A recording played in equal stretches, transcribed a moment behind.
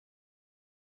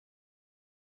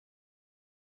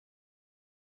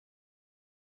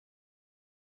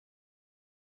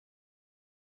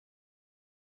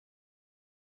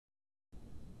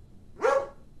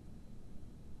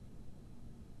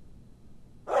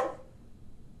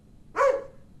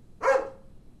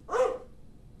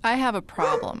I have a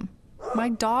problem. My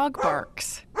dog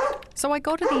barks. So I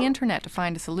go to the internet to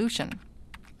find a solution.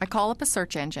 I call up a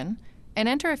search engine and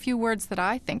enter a few words that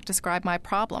I think describe my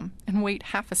problem and wait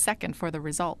half a second for the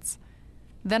results.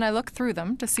 Then I look through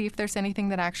them to see if there's anything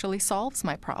that actually solves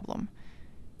my problem.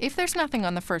 If there's nothing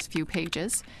on the first few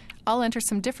pages, I'll enter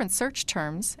some different search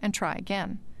terms and try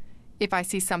again. If I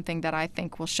see something that I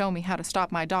think will show me how to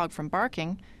stop my dog from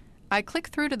barking, I click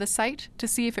through to the site to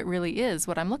see if it really is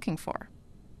what I'm looking for.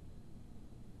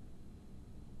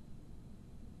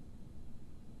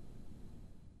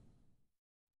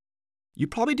 You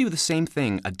probably do the same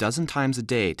thing a dozen times a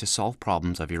day to solve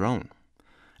problems of your own.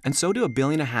 And so do 1.5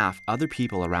 billion other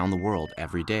people around the world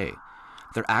every day.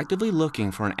 They're actively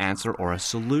looking for an answer or a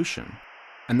solution.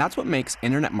 And that's what makes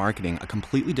internet marketing a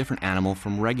completely different animal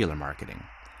from regular marketing.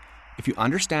 If you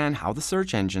understand how the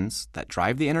search engines that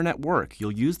drive the internet work,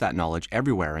 you'll use that knowledge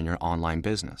everywhere in your online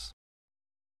business.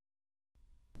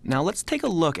 Now let's take a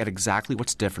look at exactly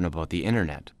what's different about the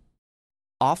internet.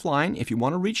 Offline, if you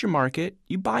want to reach your market,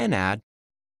 you buy an ad,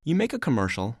 you make a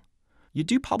commercial, you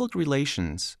do public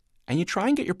relations, and you try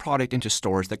and get your product into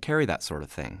stores that carry that sort of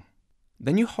thing.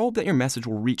 Then you hope that your message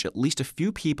will reach at least a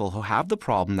few people who have the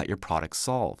problem that your product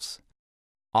solves.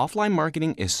 Offline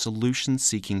marketing is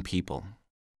solution-seeking people.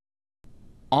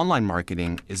 Online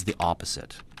marketing is the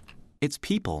opposite. It's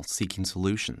people seeking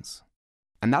solutions.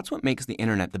 And that's what makes the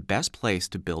internet the best place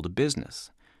to build a business.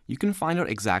 You can find out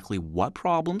exactly what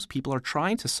problems people are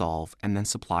trying to solve and then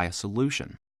supply a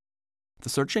solution. The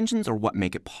search engines are what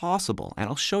make it possible, and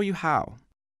I'll show you how.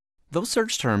 Those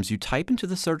search terms you type into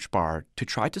the search bar to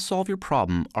try to solve your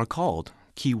problem are called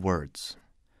keywords.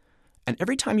 And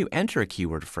every time you enter a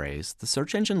keyword phrase, the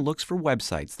search engine looks for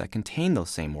websites that contain those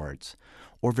same words,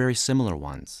 or very similar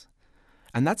ones.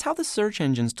 And that's how the search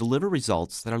engines deliver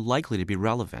results that are likely to be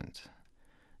relevant.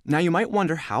 Now you might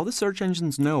wonder how the search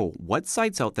engines know what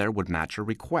sites out there would match your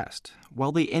request.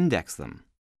 Well, they index them.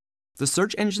 The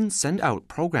search engines send out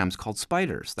programs called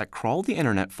spiders that crawl the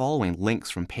internet following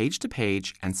links from page to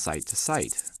page and site to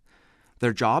site.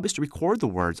 Their job is to record the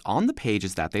words on the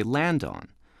pages that they land on.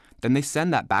 Then they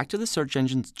send that back to the search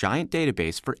engine's giant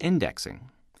database for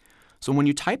indexing. So when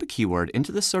you type a keyword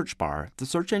into the search bar, the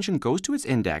search engine goes to its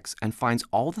index and finds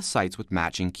all the sites with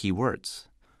matching keywords.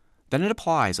 Then it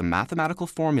applies a mathematical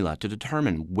formula to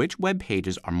determine which web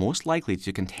pages are most likely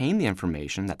to contain the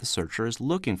information that the searcher is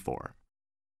looking for.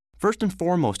 First and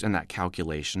foremost in that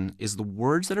calculation is the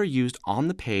words that are used on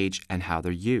the page and how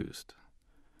they're used.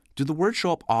 Do the words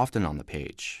show up often on the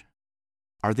page?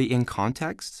 Are they in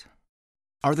context?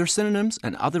 Are there synonyms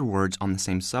and other words on the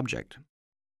same subject?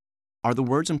 Are the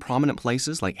words in prominent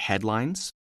places like headlines,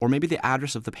 or maybe the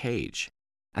address of the page?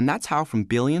 And that's how from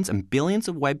billions and billions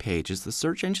of web pages, the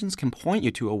search engines can point you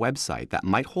to a website that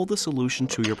might hold the solution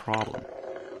to your problem.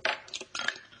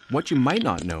 What you might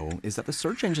not know is that the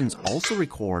search engines also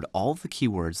record all of the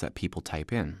keywords that people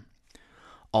type in,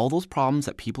 all those problems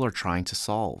that people are trying to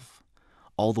solve,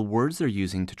 all the words they're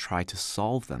using to try to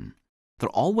solve them. They're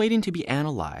all waiting to be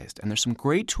analyzed, and there's some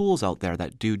great tools out there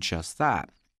that do just that.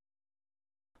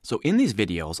 So in these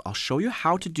videos, I'll show you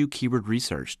how to do keyword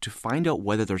research to find out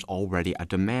whether there's already a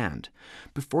demand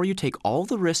before you take all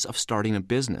the risks of starting a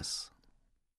business.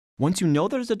 Once you know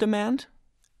there's a demand,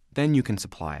 then you can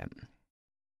supply it.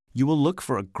 You will look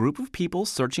for a group of people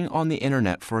searching on the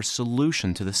internet for a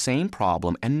solution to the same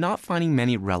problem and not finding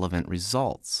many relevant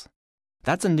results.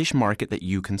 That's a niche market that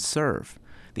you can serve.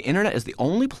 The internet is the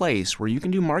only place where you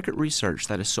can do market research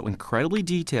that is so incredibly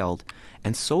detailed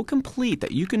and so complete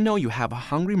that you can know you have a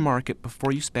hungry market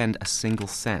before you spend a single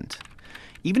cent,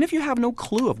 even if you have no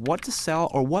clue of what to sell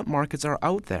or what markets are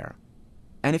out there.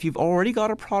 And if you've already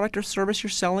got a product or service you're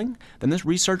selling, then this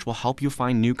research will help you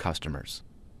find new customers.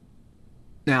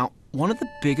 Now, one of the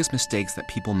biggest mistakes that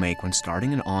people make when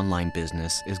starting an online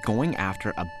business is going after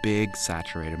a big,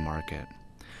 saturated market.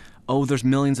 Oh, there's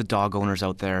millions of dog owners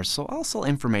out there, so I'll sell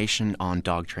information on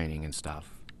dog training and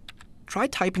stuff. Try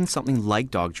typing something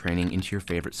like dog training into your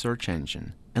favorite search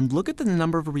engine, and look at the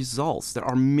number of results. There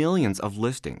are millions of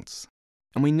listings.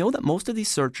 And we know that most of these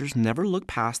searchers never look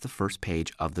past the first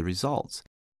page of the results.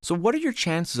 So what are your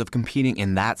chances of competing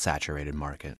in that saturated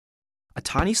market? A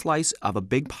tiny slice of a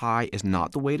big pie is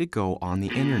not the way to go on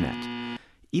the internet.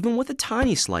 Even with a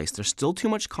tiny slice, there's still too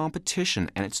much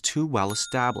competition and it's too well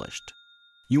established.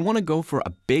 You want to go for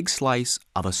a big slice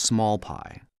of a small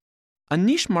pie. A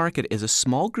niche market is a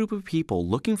small group of people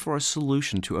looking for a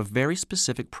solution to a very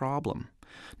specific problem.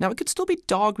 Now, it could still be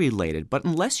dog related, but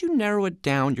unless you narrow it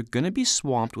down, you're going to be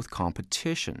swamped with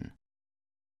competition.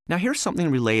 Now, here's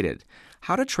something related: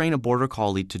 how to train a border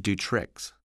collie to do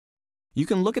tricks. You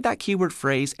can look at that keyword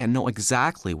phrase and know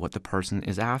exactly what the person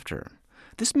is after.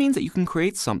 This means that you can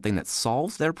create something that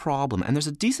solves their problem, and there's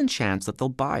a decent chance that they'll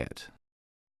buy it.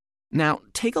 Now,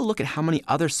 take a look at how many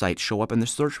other sites show up in the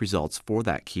search results for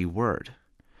that keyword.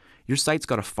 Your site's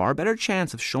got a far better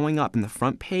chance of showing up in the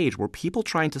front page where people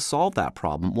trying to solve that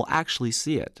problem will actually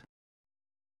see it.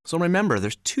 So remember,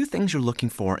 there's two things you're looking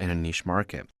for in a niche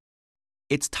market.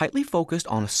 It's tightly focused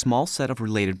on a small set of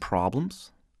related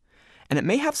problems, and it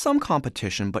may have some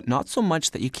competition, but not so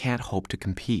much that you can't hope to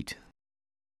compete.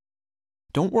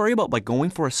 Don't worry about by going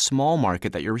for a small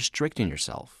market that you're restricting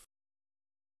yourself.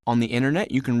 On the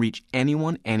internet, you can reach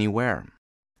anyone, anywhere.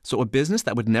 So a business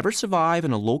that would never survive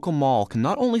in a local mall can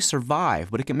not only survive,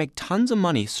 but it can make tons of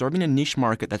money serving a niche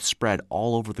market that's spread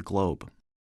all over the globe.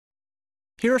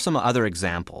 Here are some other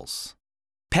examples.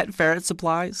 Pet ferret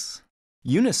supplies,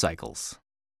 unicycles,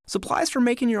 supplies for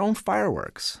making your own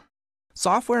fireworks,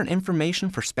 software and information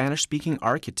for Spanish-speaking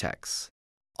architects.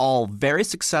 All very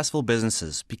successful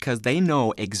businesses because they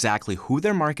know exactly who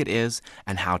their market is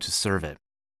and how to serve it.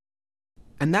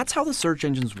 And that's how the search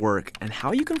engines work and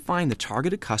how you can find the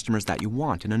targeted customers that you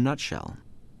want in a nutshell.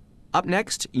 Up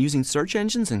next, using search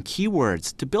engines and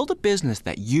keywords to build a business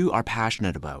that you are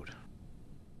passionate about.